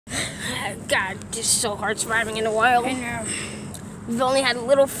God, just so hard surviving in the wild. I know. We've only had a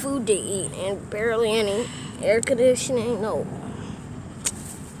little food to eat and barely any air conditioning. No.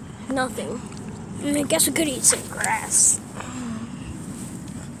 Nothing. I guess we could eat some grass.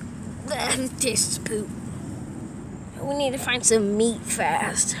 It tastes poop. We need to find some meat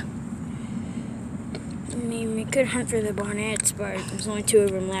fast. I mean, we could hunt for the bonnets, but there's only 2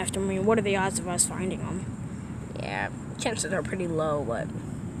 of them left. I mean, what are the odds of us finding them? Yeah, chances are pretty low, but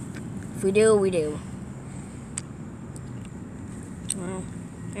if we do, we do. Well,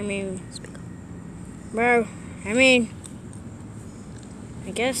 I mean, bro, I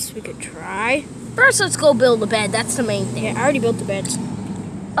guess we could try. First, let's go build a bed. That's the main thing. Yeah, I already built the beds.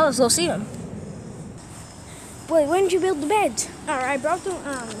 Oh, let's go see them. Wait, when did you build the beds? I brought them,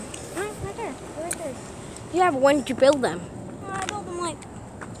 right there. Yeah, but when did you build them? I built them like,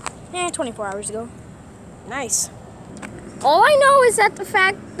 24 hours ago. Nice. All I know is that the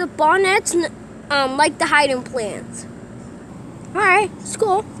fact the bonnets like to hide in plants. Alright, it's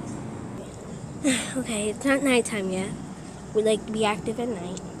cool. Okay, it's not nighttime yet. We like to be active at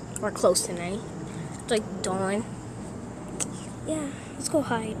night, or close to night. It's like dawn. Yeah, let's go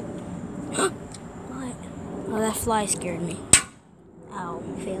hide. What? Oh, that fly scared me. Ow,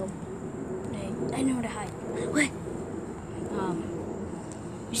 failed. I know where to hide. What?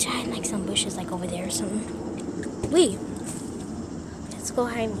 We should hide in like some bushes like over there or something. Let's go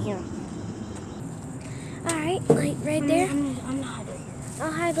hide in here. Alright, like right there? I'm not hiding here.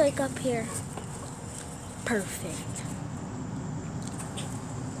 I'll hide like up here. Perfect.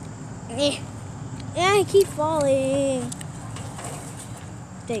 Yeah, I keep falling.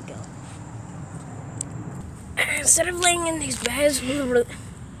 There you go. Instead of laying in these beds, should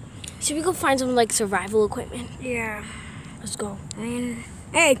we go find some like survival equipment? Yeah. Let's go.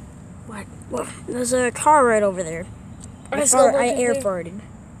 Hey, What? there's a car right over there. I air farted.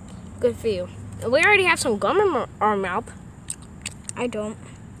 Good for you. We already have some gum in our mouth. I don't.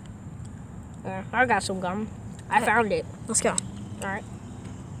 I got some gum. I found it. Let's go. All right.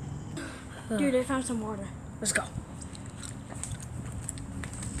 Dude, I found some water. Let's go.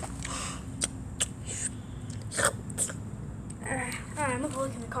 Alright, I'm gonna go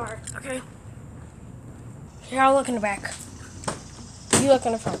look in the car. Okay. Here, I'll look in the back. You look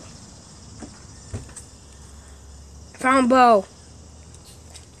in the front. I found a bow.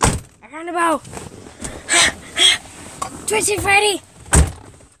 I found a bow. Twisted Freddy!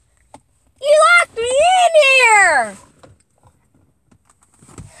 You locked me in here!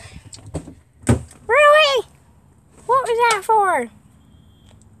 Really? What was that for?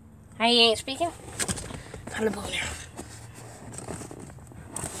 Hey, you ain't speaking? Found a bow now.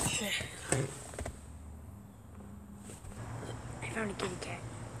 I found a kitty cat.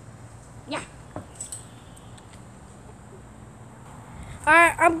 Yeah.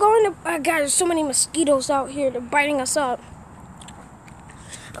 Alright, I'm going to... God, there's so many mosquitoes out here. They're biting us up.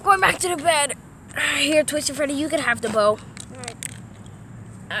 I'm going back to the bed. Here, Twisted Freddy, you can have the bow.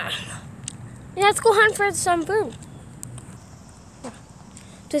 Alright. Yeah, let's go hunt for some food.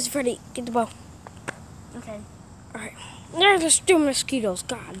 Twisted Freddy, get the bow. Okay. Alright. There's still mosquitoes.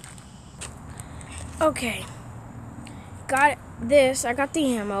 God. Okay. Got this. I got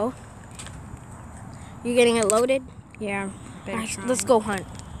the ammo. You getting it loaded? Yeah. Alright, let's go hunt.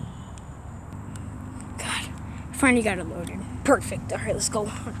 God. Finally got it loaded. Perfect. Alright, let's go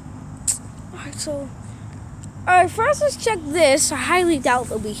hunt. Alright, so... Alright, first let's check this. I highly doubt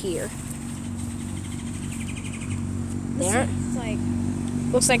they'll be here. They aren't? It's like...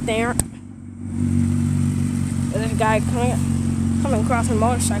 Looks like they aren't. There's a guy coming across a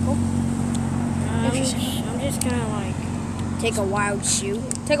motorcycle. I'm just gonna like take a wild shoot.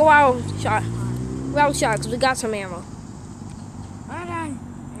 Take a wild shot. Wild shot, because we got some ammo. Hold on.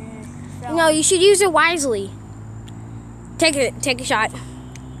 No, you should use it wisely. Take a shot.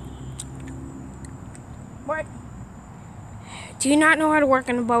 What? Do you not know how to work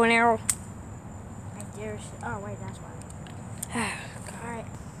on a bow and arrow? I dare. Oh wait, that's why. Alright.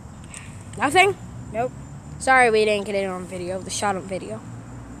 Nothing? Nope. Sorry we didn't get it on video, the shot on video.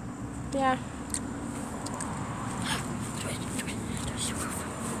 Yeah.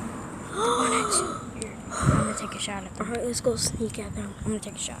 Here, I'm gonna take a shot at them. Alright, let's go sneak at them. I'm gonna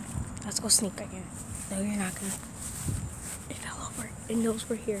take a shot. Let's go sneak again. No, you're not gonna. It fell over. It knows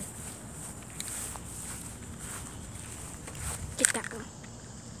we're here. Get that one.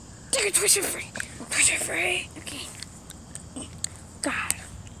 Take it, Twisted Freddy. Twisted Freddy. Okay. God.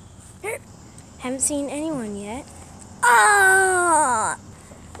 Haven't seen anyone yet. Ah!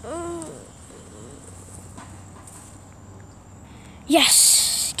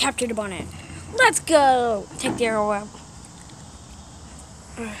 Yes! Captured a bonnet. Let's go. Take the arrow out.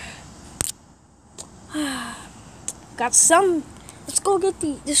 got some. Let's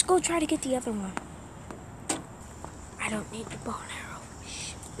go try to get the other one. I don't need the bow and arrow.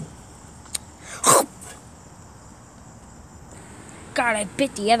 Shh. God, I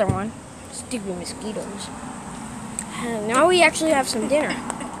bit the other one. Stupid mosquitoes. Now we actually have some dinner.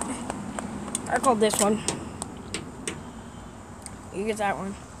 I called this one. You get that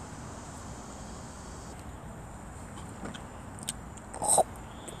one.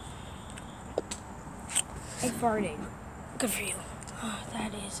 I farted. Good for you. Oh,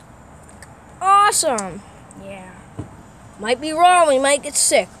 that is awesome. Yeah. Might be raw, we might get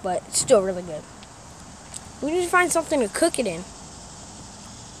sick, but it's still really good. We need to find something to cook it in.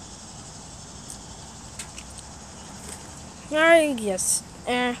 I guess.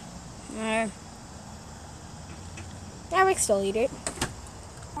 Yeah, we can still eat it.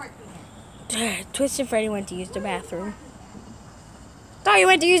 Twisted Freddy went to use the bathroom. Thought you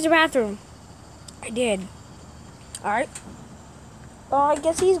went to use the bathroom. I did. Alright. Well, I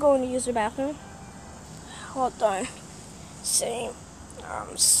guess he's going to use the bathroom. Hold on. Same.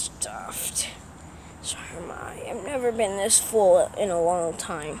 I'm stuffed. Sorry, I've never been this full in a long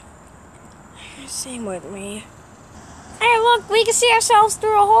time. Same with me. Hey, look, we can see ourselves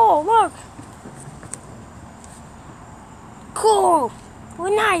through a hole. Look. Cool.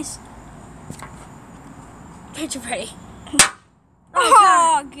 Well, nice. Picture ready.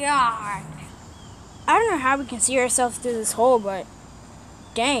 Oh, God. I don't know how we can see ourselves through this hole, but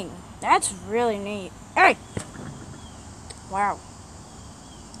dang, that's really neat. Hey! Wow.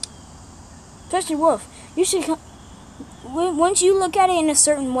 Twisted Wolf, you should come. Once you look at it in a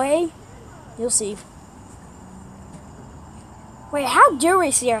certain way, you'll see. Wait, how do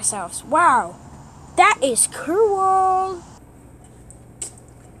we see ourselves? Wow. That is cool.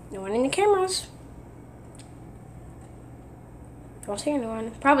 No one in the cameras. Don't see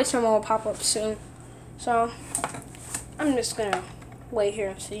anyone. Probably someone will pop up soon. So, I'm just gonna wait here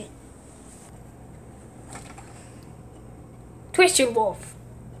and see. Twisted Wolf.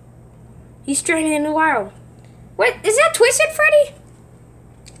 He's stranded in the wild. What? Is that Twisted Freddy?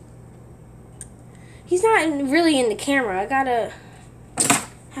 He's not really in the camera.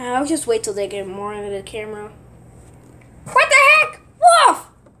 I'll just wait till they get more into the camera. What the heck? Wolf!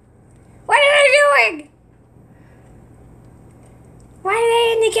 What are they doing? Why are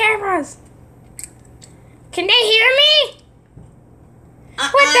they in the cameras? Can they hear me?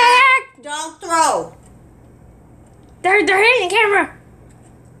 What the heck? Don't throw. They're hitting the camera.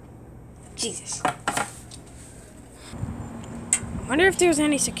 Jesus. I wonder if there's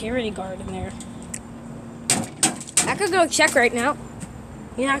any security guard in there. I could go check right now.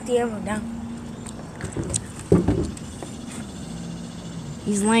 You knocked the ammo down.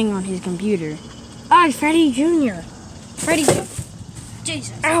 He's laying on his computer. Oh, it's Freddy Jr. Freddy.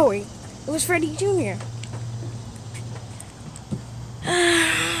 Jesus. Owie. It was Freddy Jr.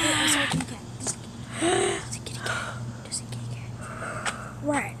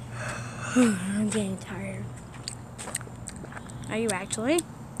 What? I'm getting tired. Are you actually?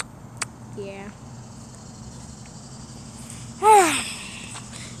 Yeah.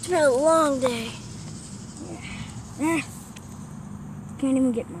 It's been a long day. Yeah. Can't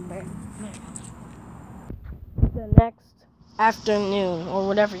even get my bed. The next afternoon, or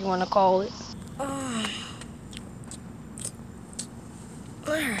whatever you want to call it. Oh,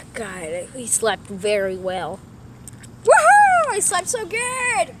 God, we slept very well. Woohoo! I slept so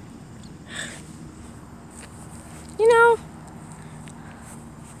good! You know,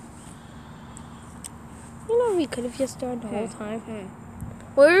 we could have just done the whole time.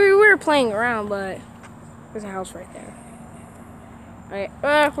 Well, we were playing around, but there's a house right there.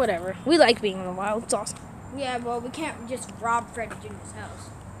 Alright, whatever. We like being in the wild. It's awesome. Yeah, but we can't just rob Freddy Jr.'s house.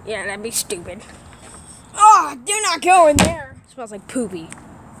 Yeah, that'd be stupid. Oh, do not go in there. It smells like poopy.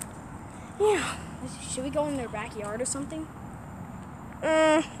 Yeah. Should we go in their backyard or something?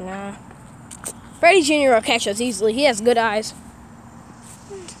 Nah. Freddy Jr. will catch us easily. He has good eyes.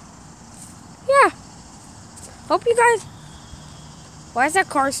 Yeah. Hope you guys... Why is that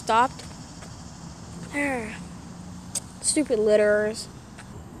car stopped? Stupid litterers.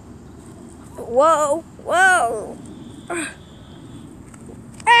 Whoa. Whoa.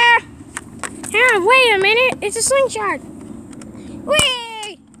 Wait a minute. It's a slingshot.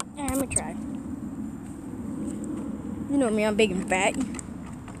 Wait. I'm gonna try. You know me, I'm big and fat.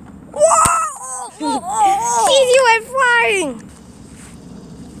 Whoa! You went flying!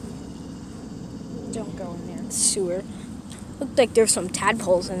 Don't go in there. It's sewer. Looked like there's some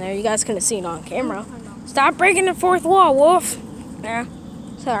tadpoles in there. You guys couldn't see it on camera. Stop breaking the fourth wall, Wolf. Yeah.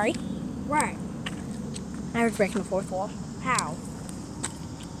 Sorry. Right. I was breaking the fourth wall. How?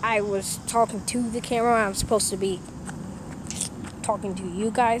 I was talking to the camera. I'm supposed to be talking to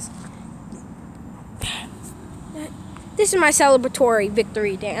you guys. This is my celebratory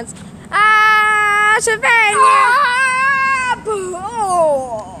victory dance. Savannah!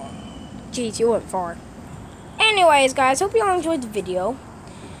 Oh. Jeez, you went far. Anyways, guys, hope you all enjoyed the video.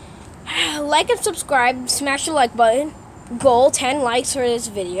 Like and subscribe, smash the like button. Goal 10 likes for this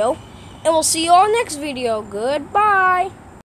video. And we'll see you all next video. Goodbye.